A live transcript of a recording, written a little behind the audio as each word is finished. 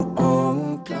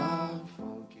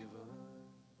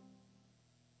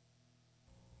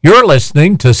You're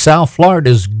listening to South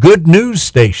Florida's good news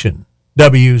station,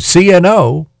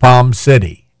 WCNO Palm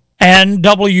City. And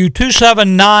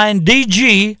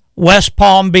W279DG West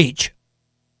Palm Beach.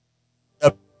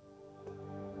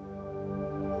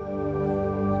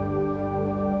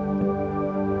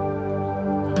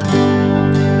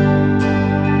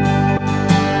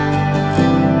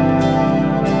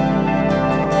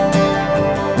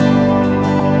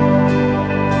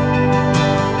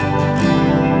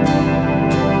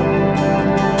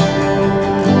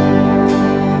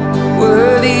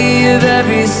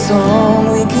 Every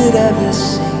song we could ever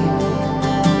sing,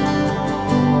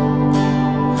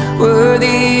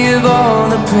 worthy of all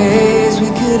the praise we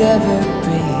could ever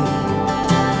bring,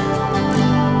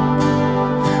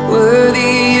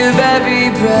 worthy of every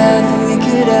breath we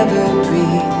could ever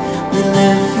breathe. We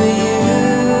live for you.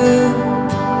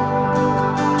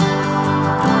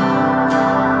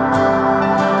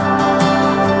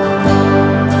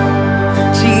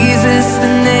 Jesus,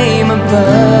 the name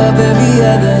above every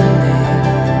other name.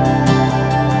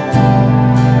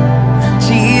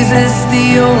 Jesus,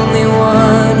 the only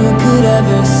one who could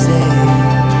ever save,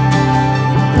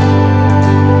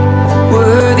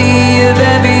 worthy of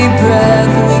every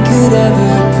breath we could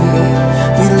ever breathe.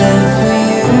 We live for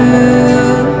you.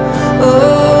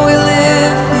 Oh, we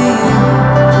live for you.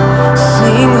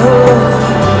 Sing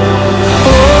holy,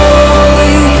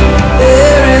 holy.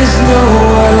 There is no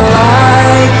one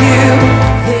like you.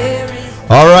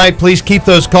 All right, please keep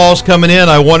those calls coming in.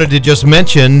 I wanted to just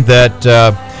mention that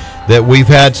that we've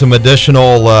had some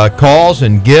additional calls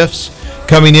and gifts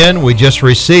coming in. We just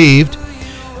received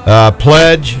a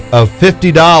pledge of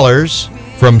 $50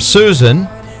 from Susan,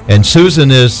 and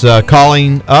Susan is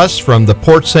calling us from the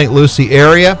Port St. Lucie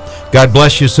area. God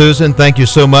bless you, Susan. Thank you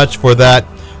so much for that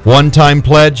one-time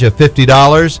pledge of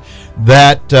 $50.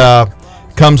 That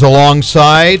comes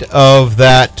alongside of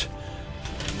that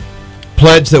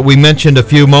pledge that we mentioned a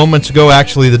few moments ago,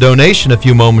 actually the donation a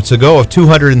few moments ago of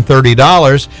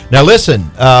 $230. Now listen,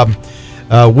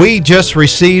 we just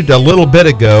received a little bit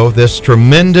ago this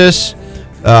tremendous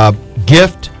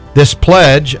gift, this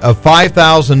pledge of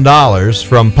 $5,000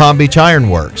 from Palm Beach Iron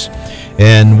Works.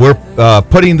 And we're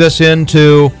putting this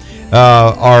into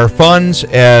our funds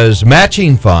as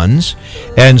matching funds.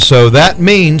 And so that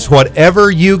means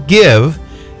whatever you give,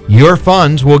 your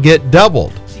funds will get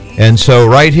doubled. And so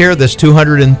right here, this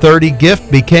 230 gift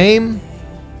became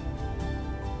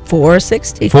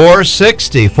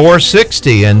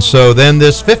 $460. And so then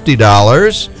this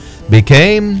 $50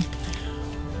 became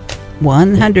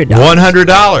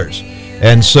 $100.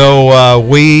 And so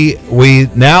we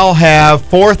now have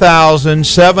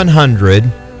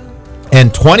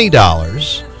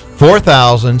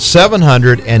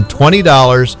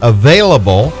 $4,720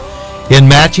 available in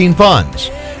matching funds.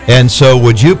 And so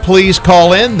would you please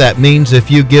call in? That means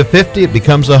if you give 50, it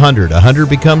becomes 100. 100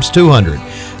 becomes 200.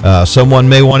 Someone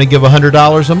may want to give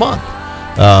 $100 a month.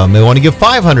 May want to give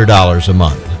 $500 a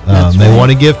month. May want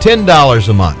to give $10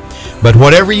 a month. But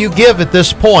whatever you give at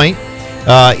this point,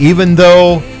 even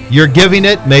though you're giving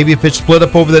it, maybe if it's split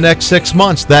up over the next 6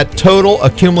 months, that total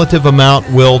accumulative amount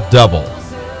will double.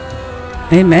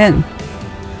 Amen.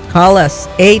 Call us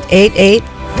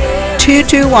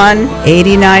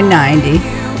 888-221-8990.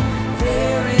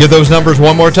 Give those numbers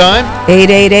one more time.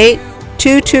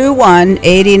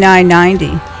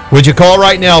 888-221-8990. Would you call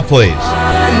right now, please?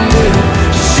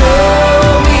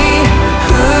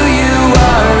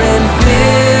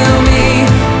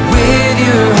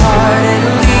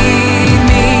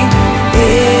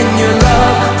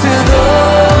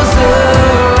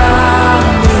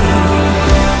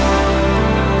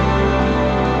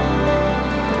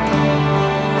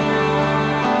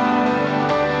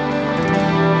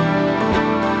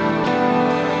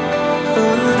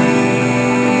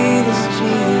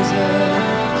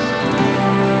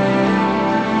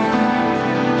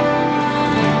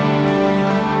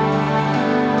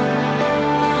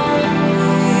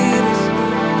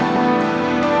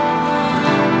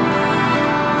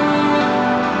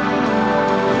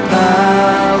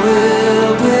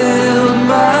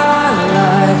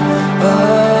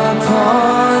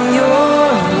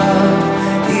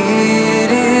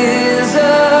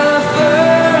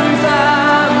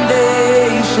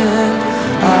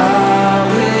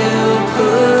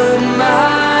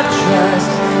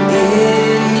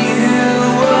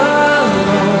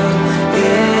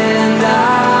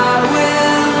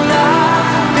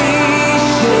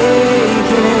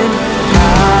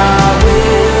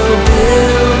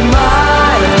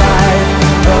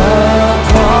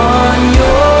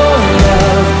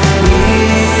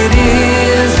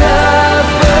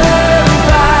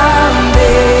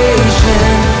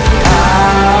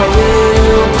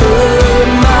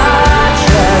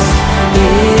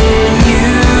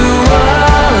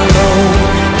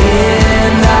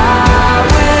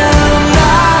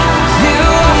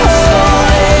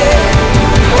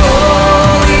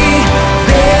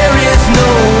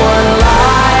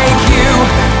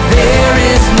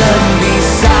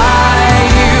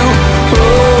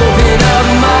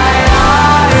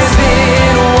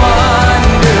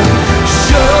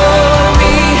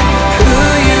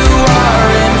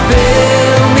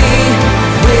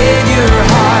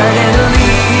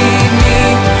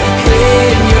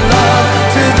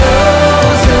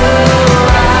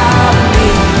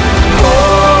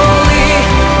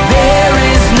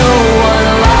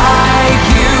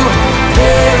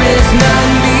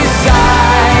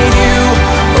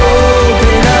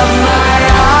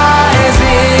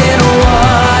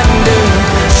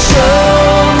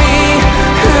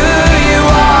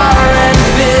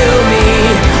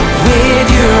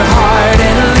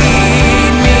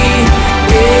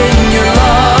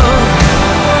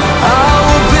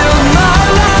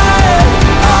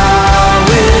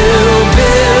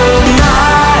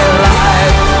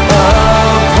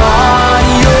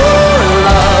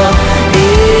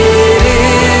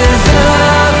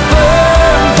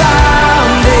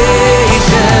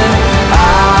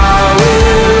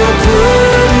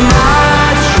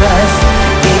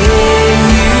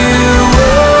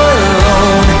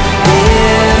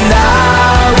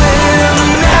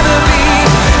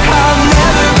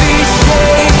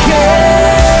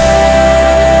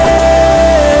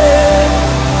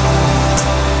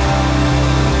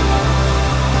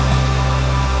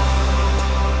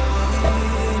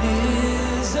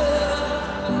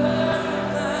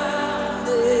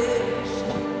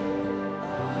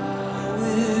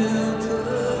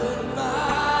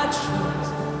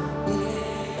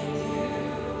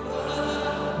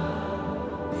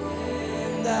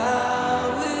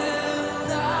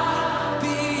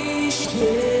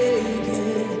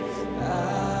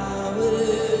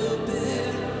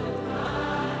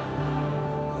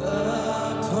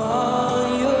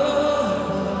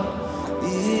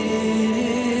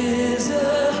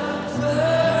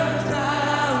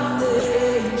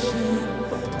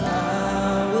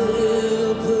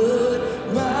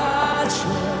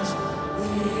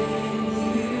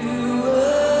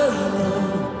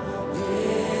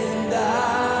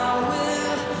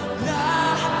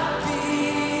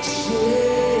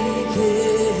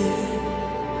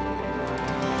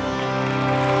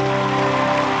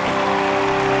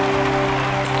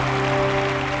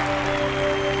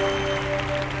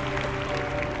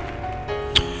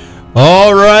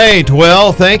 right.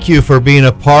 Well, thank you for being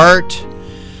a part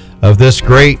of this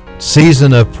great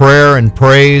season of prayer and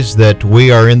praise that we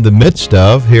are in the midst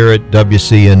of here at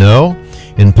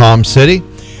WCNO in Palm City.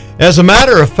 As a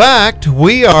matter of fact,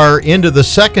 we are into the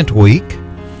second week,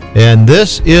 and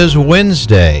this is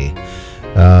Wednesday.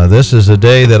 This is a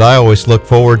day that I always look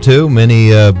forward to.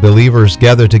 Many believers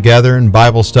gather together in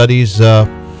Bible studies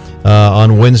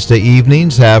on Wednesday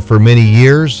evenings, have for many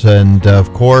years, and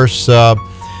of course,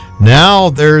 now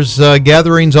there's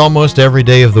gatherings almost every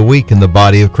day of the week in the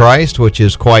body of Christ, which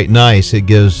is quite nice. It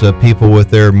gives people with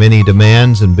their many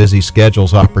demands and busy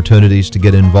schedules opportunities to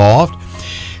get involved.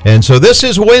 And so this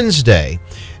is Wednesday,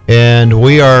 and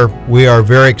we are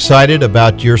very excited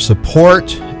about your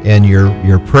support and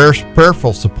your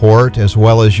prayerful support, as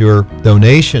well as your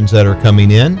donations that are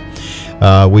coming in.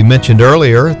 We mentioned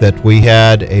earlier that we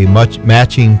had a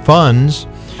matching funds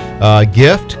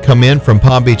gift come in from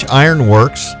Palm Beach Iron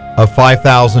Works of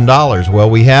 $5,000. Well,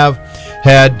 we have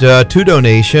had two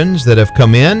donations that have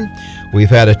come in. We've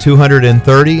had a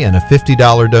 $230 and a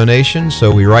 $50 donation, so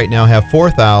we right now have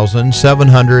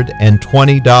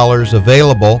 $4,720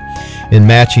 available in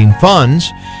matching funds.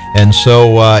 And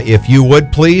so if you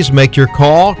would please make your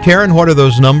call. Karen, what are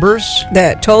those numbers?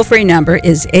 The toll-free number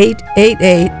is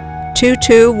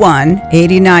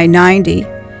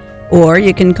 888-221-8990, or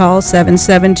you can call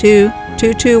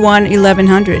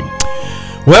 772-221-1100.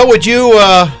 Well,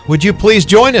 would you please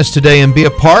join us today and be a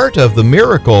part of the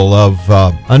miracle of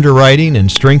underwriting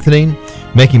and strengthening,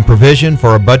 making provision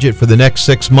for a budget for the next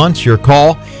 6 months? Your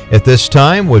call at this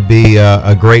time would be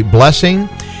a great blessing,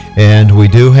 and we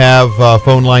do have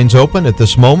phone lines open at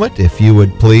this moment. If you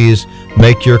would please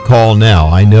make your call now.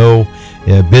 I know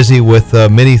busy with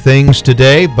many things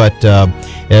today, but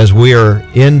as we are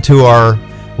into our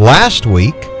last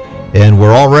week, and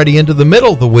we're already into the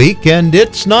middle of the week, and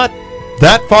it's not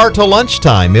that far to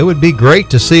lunchtime. It would be great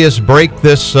to see us break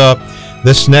this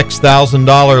next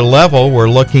 $1,000 level. We're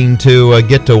looking to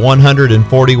get to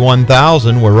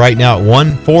 141,000. We're right now at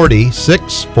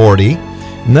 140,640,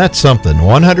 and that's something.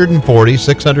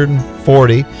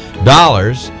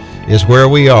 $640 is where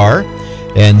we are.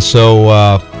 And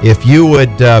so if you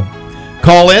would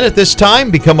call in at this time,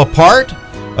 become a part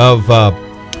of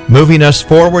moving us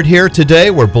forward here today.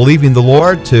 We're believing the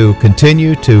Lord to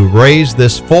continue to raise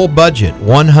this full budget,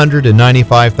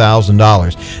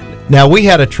 $195,000. Now, we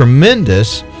had a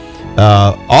tremendous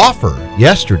offer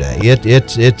yesterday.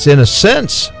 It's in a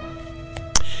sense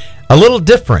a little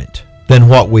different than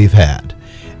what we've had.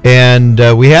 And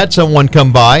we had someone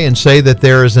come by and say that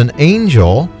there is an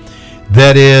angel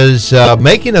that is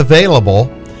making available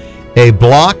a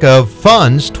block of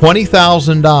funds,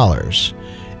 $20,000.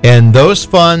 And those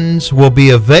funds will be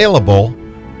available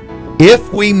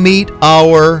if we meet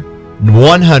our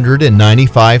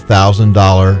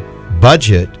 $195,000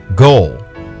 budget goal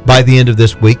by the end of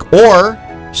this week or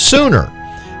sooner.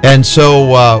 And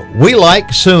so we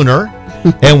like sooner,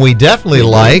 and we definitely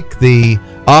like the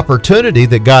opportunity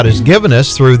that God has given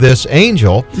us through this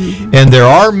angel. And there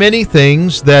are many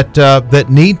things that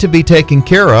need to be taken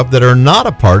care of that are not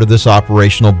a part of this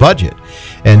operational budget.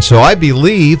 And so I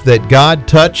believe that God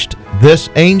touched this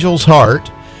angel's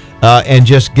heart and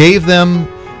just gave them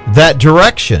that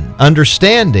direction,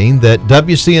 understanding that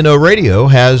WCNO Radio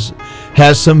has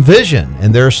some vision,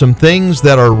 and there are some things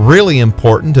that are really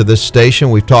important to this station.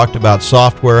 We've talked about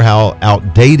software, how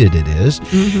outdated it is,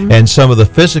 and some of the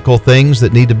physical things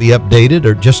that need to be updated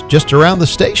are just around the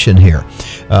station here.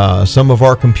 Some of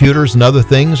our computers and other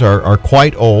things are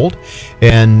quite old,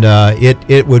 and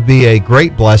it would be a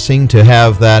great blessing to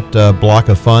have that block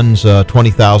of funds,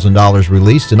 $20,000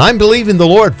 released, and I'm believing the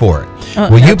Lord for it.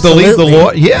 Will you believe the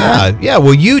Lord? Yeah.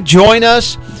 Will you join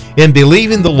us in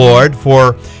believing the Lord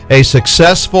for a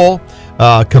successful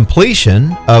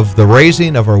completion of the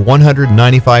raising of our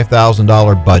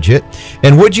 $195,000 budget?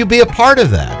 And would you be a part of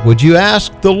that? Would you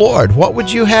ask the Lord, what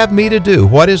would you have me to do?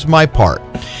 What is my part?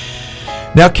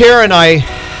 Now, Karen, I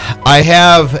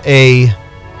have a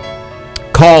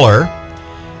caller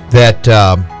that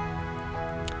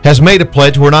has made a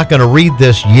pledge. We're not going to read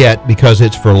this yet because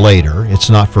it's for later. It's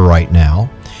not for right now.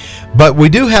 But we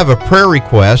do have a prayer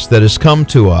request that has come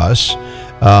to us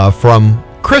from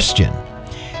Christian.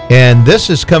 And this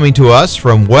is coming to us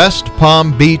from West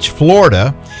Palm Beach,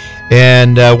 Florida.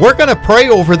 And we're going to pray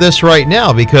over this right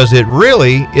now because it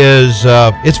really is,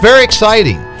 it's very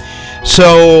exciting.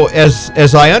 So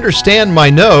as I understand my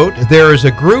note, there is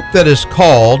a group that is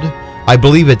called, I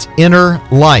believe it's Inner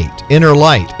Light.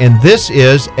 And this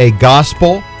is a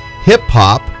gospel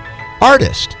hip-hop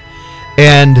artist.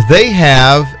 And they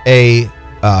have a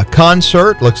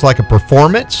concert, looks like a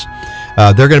performance,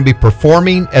 They're going to be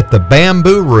performing at the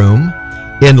Bamboo Room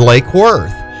in Lake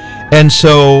Worth. And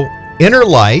so Inner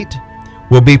Light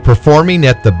will be performing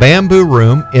at the Bamboo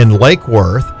Room in Lake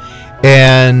Worth,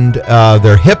 and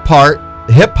their hip hop,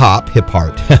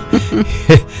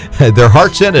 their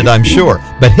heart's in it, I'm sure,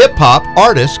 but hip hop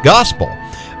artists, gospel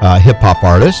hip hop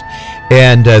artists.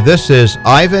 And this is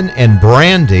Ivan and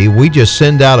Brandy. We just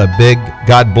send out a big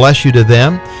God bless you to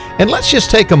them. And let's just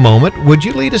take a moment. Would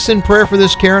you lead us in prayer for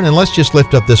this, Karen? And let's just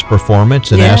lift up this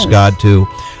performance and Yes. ask God to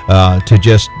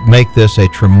just make this a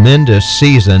tremendous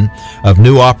season of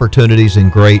new opportunities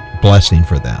and great blessing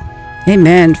for them.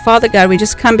 Amen. Father God, we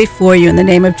just come before you in the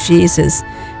name of Jesus.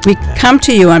 We come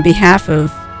to you on behalf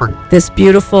of this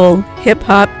beautiful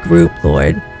hip-hop group,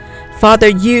 Lord. Father,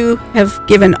 you have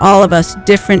given all of us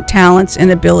different talents and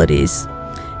abilities.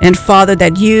 And Father,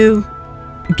 that you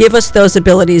give us those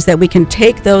abilities, that we can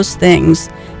take those things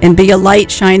and be a light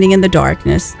shining in the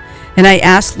darkness. And I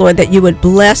ask, Lord, that you would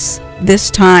bless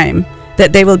this time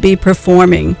that they will be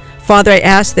performing. Father, I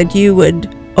ask that you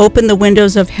would open the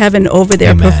windows of heaven over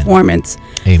their Amen. performance.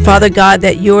 Amen. Father God,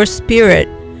 that your Spirit,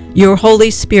 your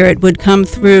Holy Spirit would come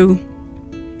through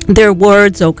their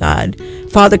words, oh God.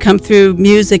 Father, come through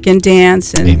music and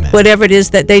dance and Amen. whatever it is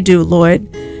that they do, Lord.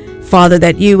 Father,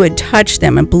 that you would touch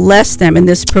them and bless them in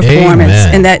this performance.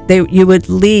 Amen. And that they would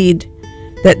lead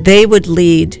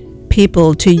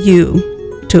people to you,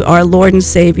 to our Lord and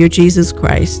Savior, Jesus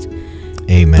Christ.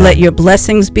 Amen. Let your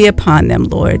blessings be upon them,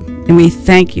 Lord. And we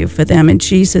thank you for them in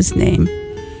Jesus' name.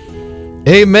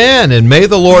 Amen. And may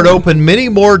the Lord open many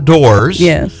more doors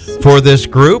Yes. for this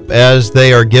group as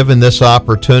they are given this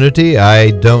opportunity.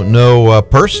 I don't know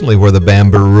personally where the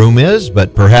Bamboo Room is,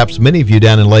 but perhaps many of you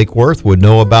down in Lake Worth would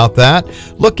know about that.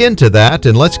 Look into that,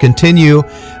 and let's continue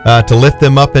to lift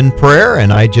them up in prayer.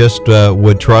 And I just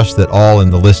would trust that all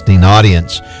in the listening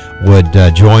audience would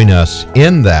join us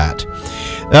in that.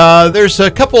 There's a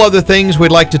couple other things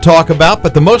we'd like to talk about,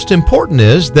 but the most important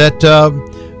is that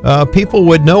people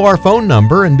would know our phone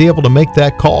number and be able to make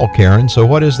that call, Karen. So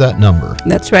what is that number?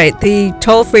 That's right. The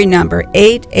toll-free number,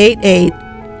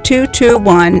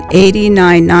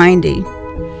 888-221-8990.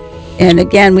 And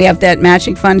again, we have that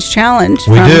Matching Funds Challenge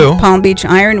We from do. Palm Beach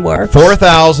Iron Works.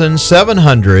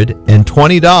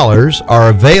 $4,720 are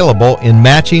available in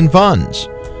matching funds.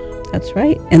 That's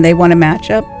right. And they want to match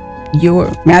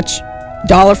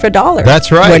dollar for dollar.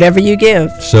 That's right. Whatever you give.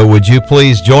 So would you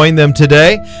please join them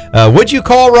today? Would you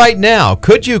call right now?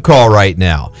 Could you call right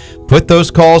now? Put those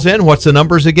calls in. What's the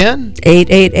numbers again?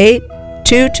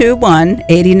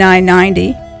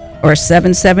 888-221-8990 or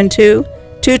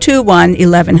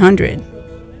 772-221-1100.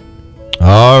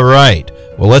 All right.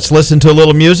 Well, let's listen to a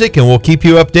little music and we'll keep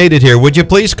you updated here. Would you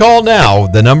please call now?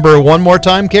 The number one more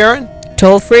time, Karen?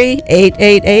 Toll free,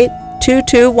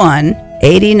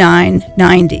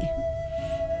 888-221-8990.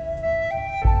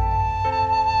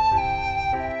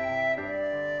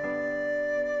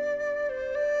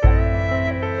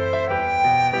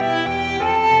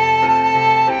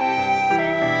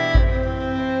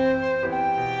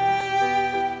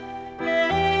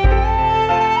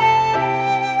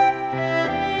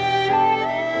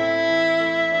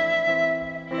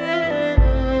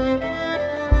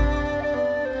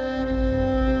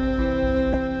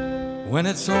 When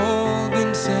it's all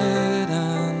been said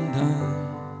and done,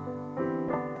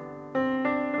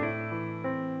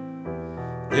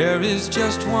 there is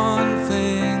just one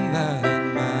thing that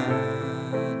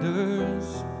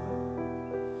matters.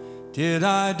 Did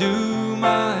I do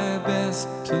my best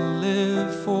to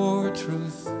live for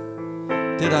truth?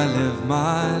 Did I live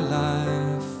my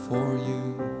life for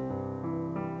you?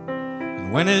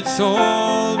 And when it's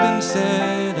all been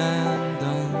said and done,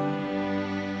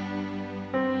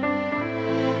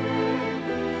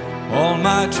 all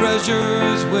my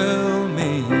treasures will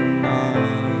mean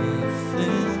nothing.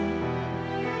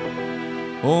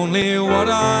 Only what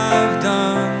I've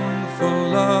done for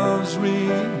love's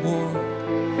reward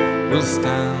will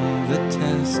stand the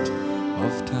test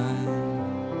of time.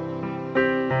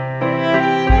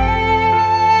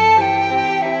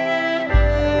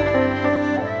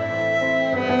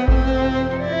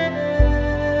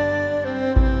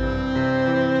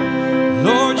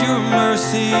 Lord, your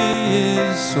mercy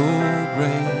is so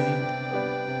great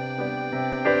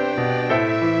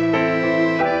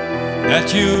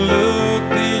that you look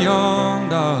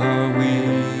beyond our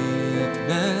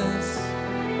weakness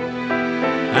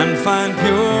and find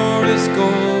purest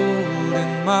gold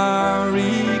in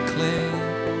miry clay,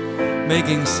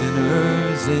 making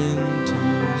sinners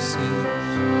into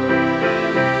saints.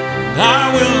 And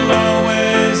I will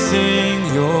always sing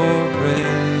your praise.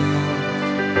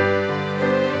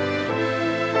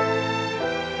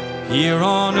 here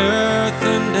on earth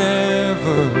and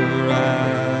ever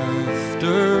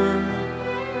after.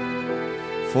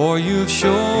 For you've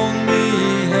shown me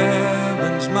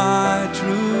heaven's my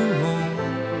true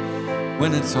home,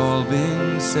 when it's all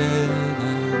been said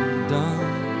and done.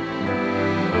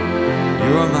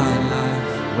 You're my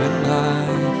life when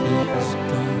life is gone.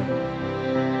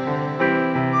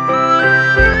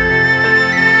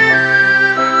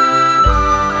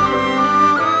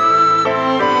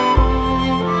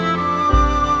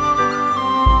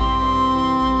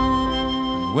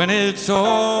 When it's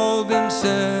all been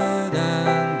said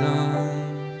and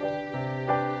done,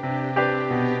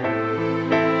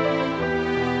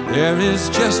 there is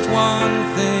just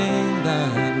one thing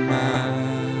that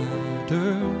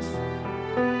matters.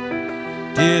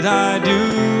 Did I do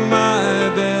my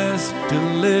best to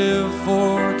live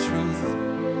for truth?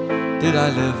 Did I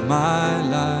live my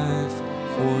life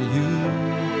for you?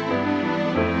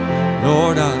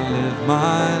 Lord, I live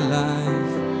my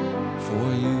life for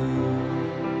you.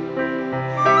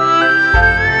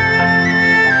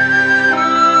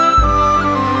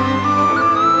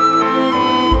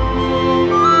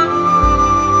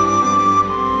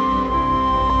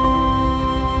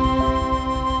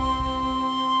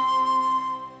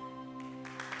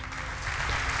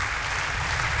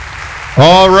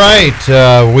 All right.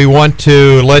 We want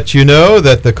to let you know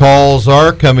that the calls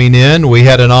are coming in. We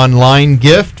had an online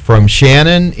gift from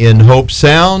Shannon in Hope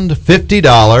Sound,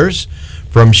 $50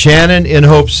 from Shannon in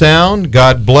Hope Sound.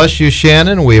 God bless you,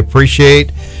 Shannon. We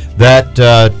appreciate that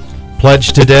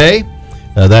pledge today,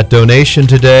 that donation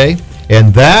today.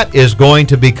 And that is going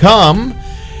to become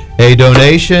a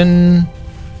donation.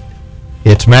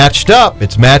 It's matched up.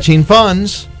 It's matching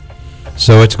funds.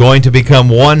 So it's going to become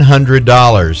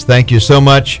 $100. Thank you so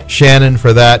much, Shannon,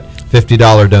 for that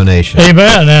 $50 donation.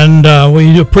 Amen. And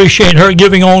we appreciate her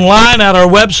giving online at our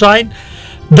website,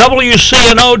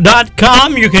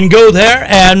 WCNO.com. You can go there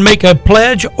and make a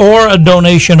pledge or a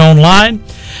donation online.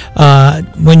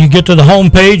 When you get to the home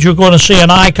page, you're going to see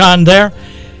an icon there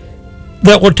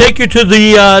that will take you to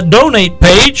the donate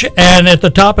page. And at the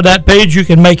top of that page, you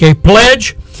can make a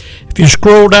pledge. If you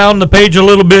scroll down the page a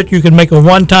little bit, you can make a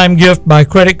one-time gift by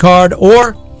credit card,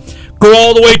 or go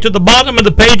all the way to the bottom of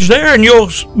the page there, and you'll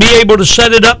be able to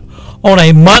set it up on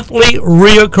a monthly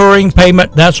reoccurring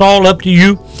payment. That's all up to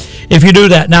you if you do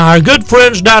that. Now, our good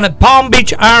friends down at Palm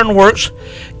Beach Iron Works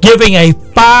giving a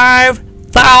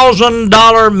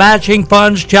 $5,000 matching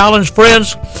funds challenge.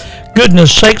 Friends,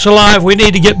 goodness sakes alive, we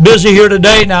need to get busy here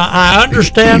today. Now, I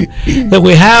understand that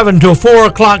we have until 4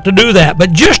 o'clock to do that,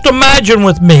 but just imagine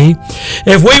with me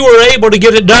if we were able to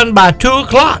get it done by 2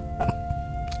 o'clock,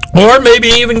 or maybe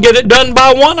even get it done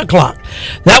by 1 o'clock.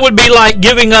 That would be like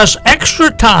giving us extra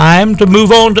time to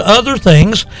move on to other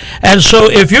things. And so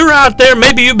if you're out there,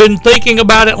 maybe you've been thinking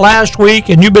about it last week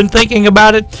and you've been thinking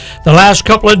about it the last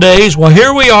couple of days. Well,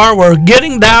 here we are. We're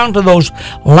getting down to those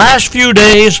last few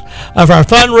days of our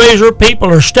fundraiser. People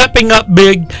are stepping up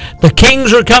big. The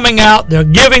Kings are coming out. They're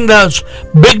giving those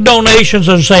big donations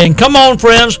and saying, come on,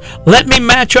 friends, let me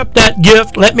match up that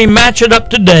gift. Let me match it up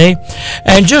today.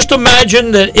 And just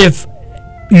imagine that if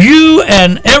you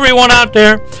and everyone out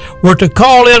there were to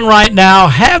call in right now,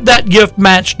 have that gift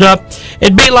matched up,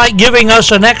 it'd be like giving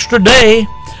us an extra day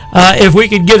if we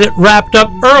could get it wrapped up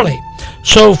early.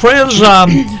 So, friends,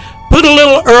 put a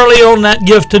little early on that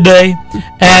gift today,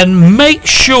 and make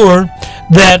sure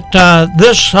that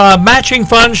this matching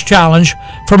funds challenge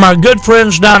from our good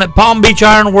friends down at Palm Beach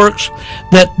Iron Works,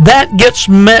 that gets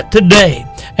met today,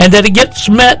 and that it gets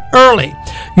met early.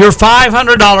 Your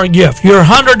 $500 gift, your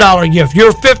 $100 gift,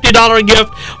 your $50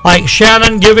 gift, like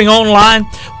Shannon giving online,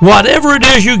 whatever it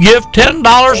is you give, $10,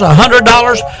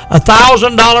 $100,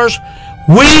 $1,000,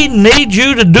 we need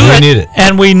you to do it. We need it.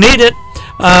 And we need it,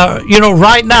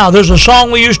 right now. There's a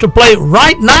song we used to play,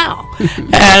 Right Now.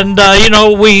 And,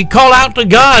 we call out to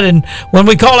God. And when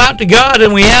we call out to God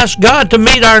and we ask God to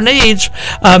meet our needs,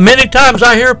 many times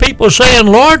I hear people saying,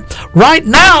 Lord, right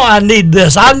now I need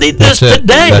this. I need this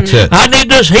today. That's it. I need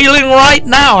this healing right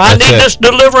now. I need this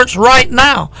deliverance right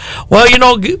now. Well,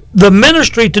 the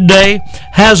ministry today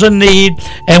has a need,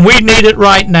 and we need it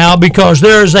right now, because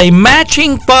there is a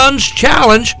matching funds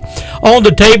challenge on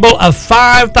the table of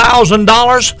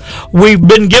 $5,000. We've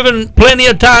been given plenty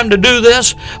of time to do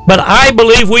this, but I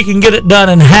believe we can get it done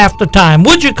in half the time.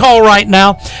 Would you call right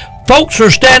now? Folks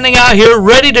are standing out here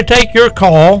ready to take your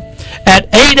call at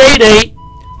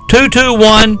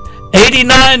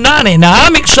 888-221-8990. Now,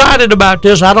 I'm excited about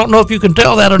this. I don't know if you can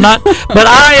tell that or not, but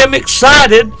I am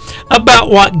excited about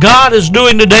what God is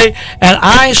doing today, and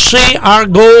I see our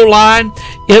goal line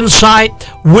in sight.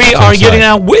 We are getting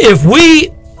out. If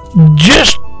we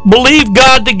just believe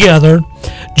God together,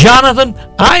 Jonathan,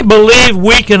 I believe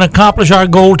we can accomplish our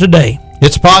goal today.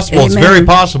 It's possible. Amen. It's very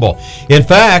possible. In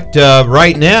fact,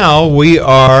 right now we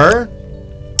are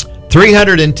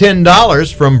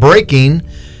 $310 from breaking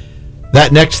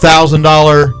that next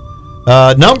 $1,000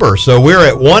 number. So we're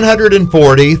at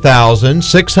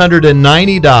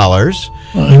 $140,690.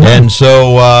 And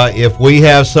so if we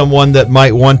have someone that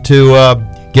might want to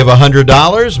give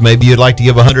 $100, maybe you'd like to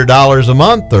give $100 a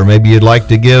month, or maybe you'd like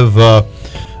to give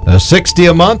 $60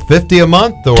 a month, $50 a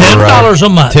month, or $10 a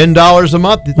month. $10 a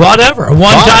month. Whatever. A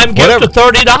one-time gift whatever. of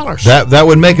 $30. That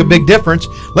would make a big difference.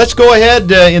 Let's go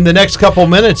ahead in the next couple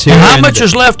minutes here. And how and much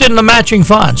is left in the matching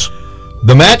funds?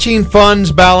 The matching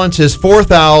funds balance is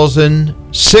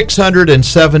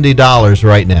 $4,670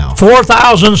 right now.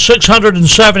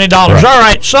 $4,670. Right. All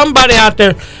right, somebody out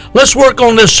there, let's work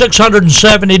on this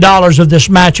 $670 of this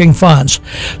matching funds.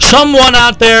 Someone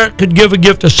out there could give a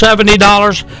gift of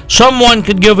 $70. Someone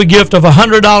could give a gift of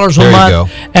 $100 a There you month, go.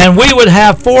 and we would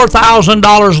have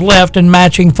 $4,000 left in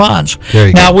matching funds. There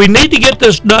you now, go. we need to get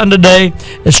this done today.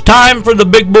 It's time for the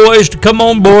big boys to come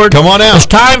on board. Come on out. It's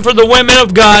time for the women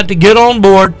of God to get on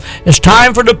board. It's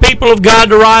time for the people of God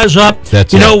to rise up.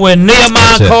 That's you know, it. when Nehemiah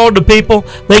That's it. called the people,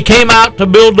 they came out to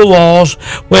build the walls.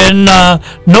 When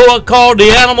Noah called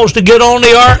the animals to get on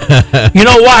the ark, you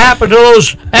know what happened to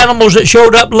those animals that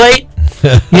showed up late?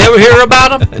 You ever hear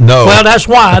about them? No. Well, that's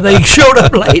why they showed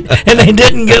up late and they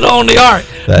didn't get on the ark.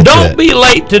 That's Don't it. be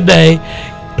late today.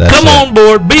 That's Come it. on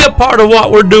board. Be a part of what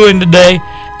we're doing today.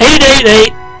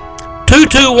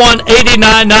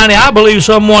 888-221-8990. I believe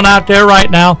someone out there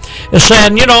right now is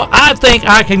saying, you know, I think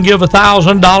I can give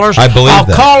 $1,000. I believe I'll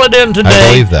that. call it in today. I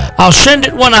believe that. I'll send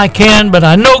it when I can, but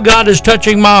I know God is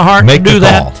touching my heart Make to do the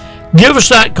that. Give us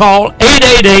that call,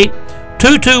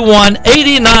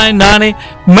 888-221-8990.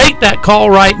 Make that call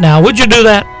right now. Would you do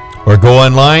that? Or go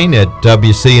online at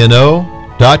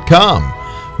WCNO.com.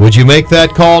 Would you make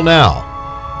that call now?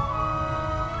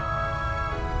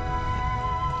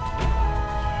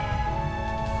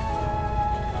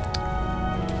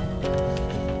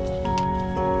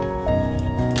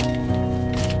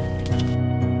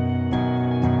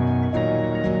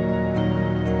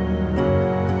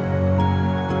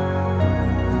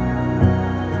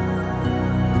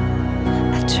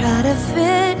 Try to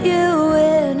fit you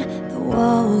in the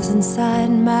walls inside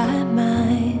my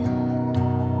mind.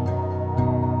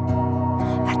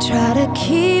 I try to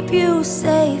keep you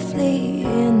safely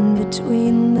in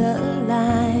between the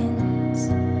lines.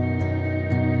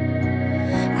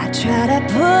 I try to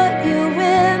put you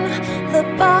in the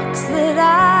box that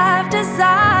I've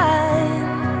designed.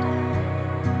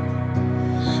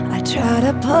 I try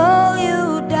to pull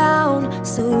you down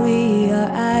so we are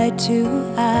eye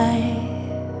to eye.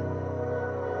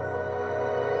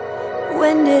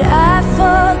 When did I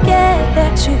forget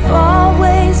that you've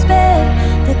always been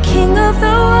the king of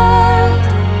the world?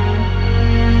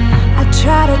 I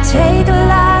try to take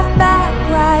life back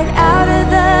right out of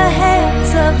the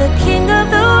hands of the king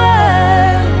of the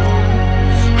world.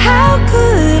 How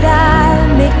could I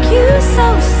make you so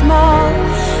small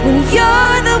when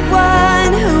you're the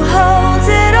one who holds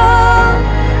it all?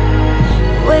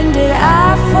 When did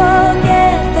I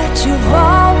forget that you've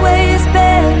always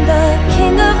been the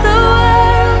king of the world?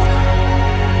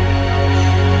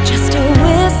 Just a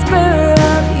whisper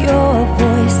of your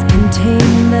voice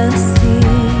contained the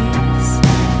seas.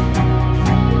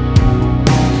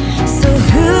 So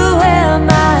who am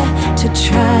I to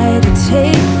try to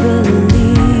take the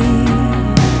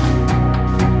lead?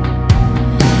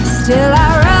 Still I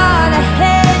run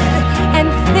ahead and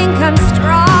think I'm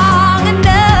strong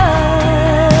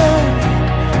enough,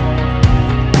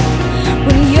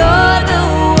 when you're the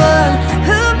one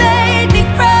who made me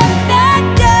from the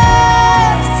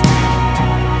dust.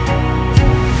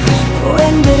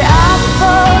 When did I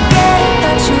forget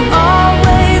that you've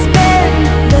always been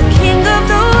the king of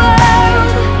the world?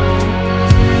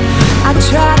 I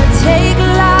try to take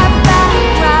life back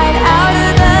right out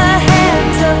of the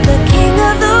hands of the king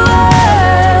of the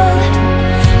world.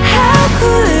 How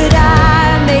could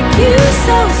I make you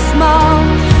so small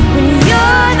when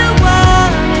you're the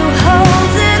one who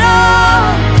holds it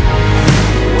all?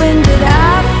 When did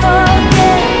I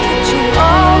forget that you've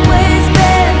always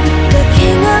been the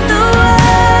king of the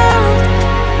world?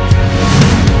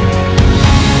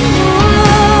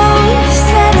 Ooh,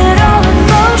 set it all in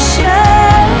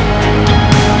motion.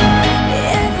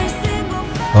 Every single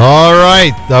All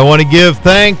right. I want to give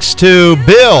thanks to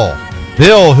Bill.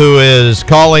 Bill, who is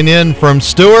calling in from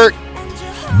Stewart.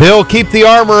 Bill, keep the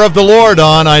armor of the Lord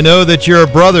on. I know that you're a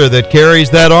brother that carries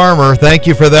that armor. Thank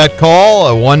you for that call.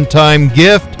 A one-time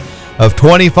gift of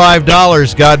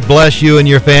 $25. God bless you and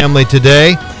your family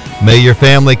today. May your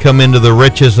family come into the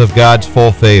riches of God's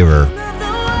full favor.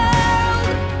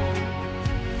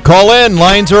 Call in.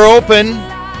 Lines are open.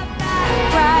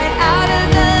 Right out of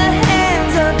the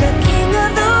hands of the King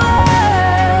of the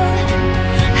world.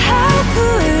 How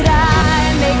could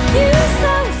I make you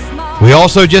so small? We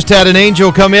also just had an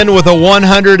angel come in with a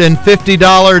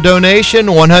 $150 donation.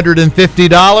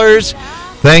 $150.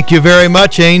 Thank you very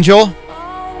much, Angel.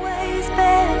 Always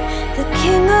been the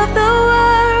King of the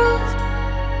world.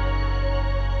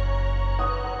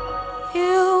 You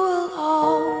will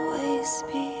always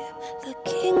be the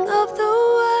King of the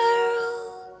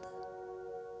world.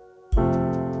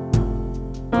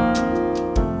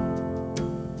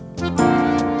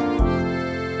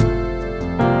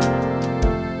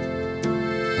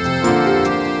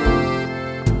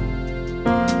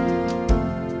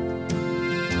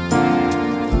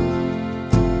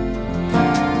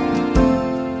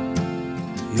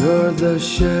 You're the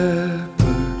shepherd,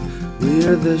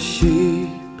 we're the sheep.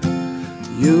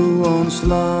 You won't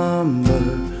slumber,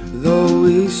 though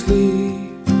we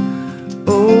sleep.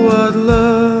 Oh, what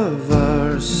love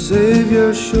our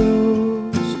Savior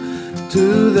shows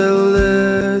to the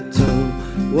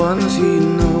little ones He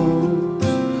knows.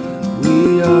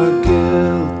 We are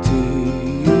guilty,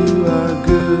 you are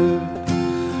good.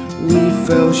 We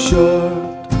fell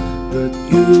short, but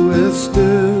you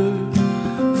withstood.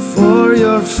 For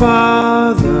your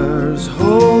Father's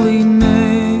holy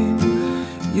name,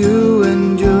 you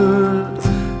endured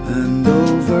and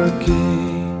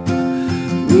overcame.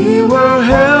 We were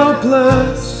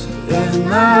helpless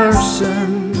in our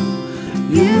sin.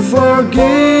 You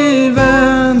forgave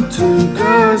and took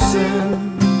us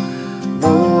in.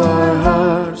 Though our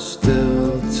hearts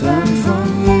still turn from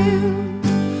you,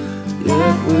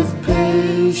 yet with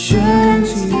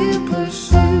patience you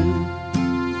pursue.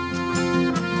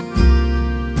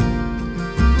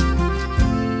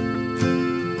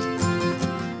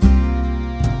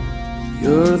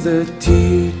 You're the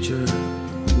teacher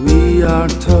we are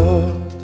taught.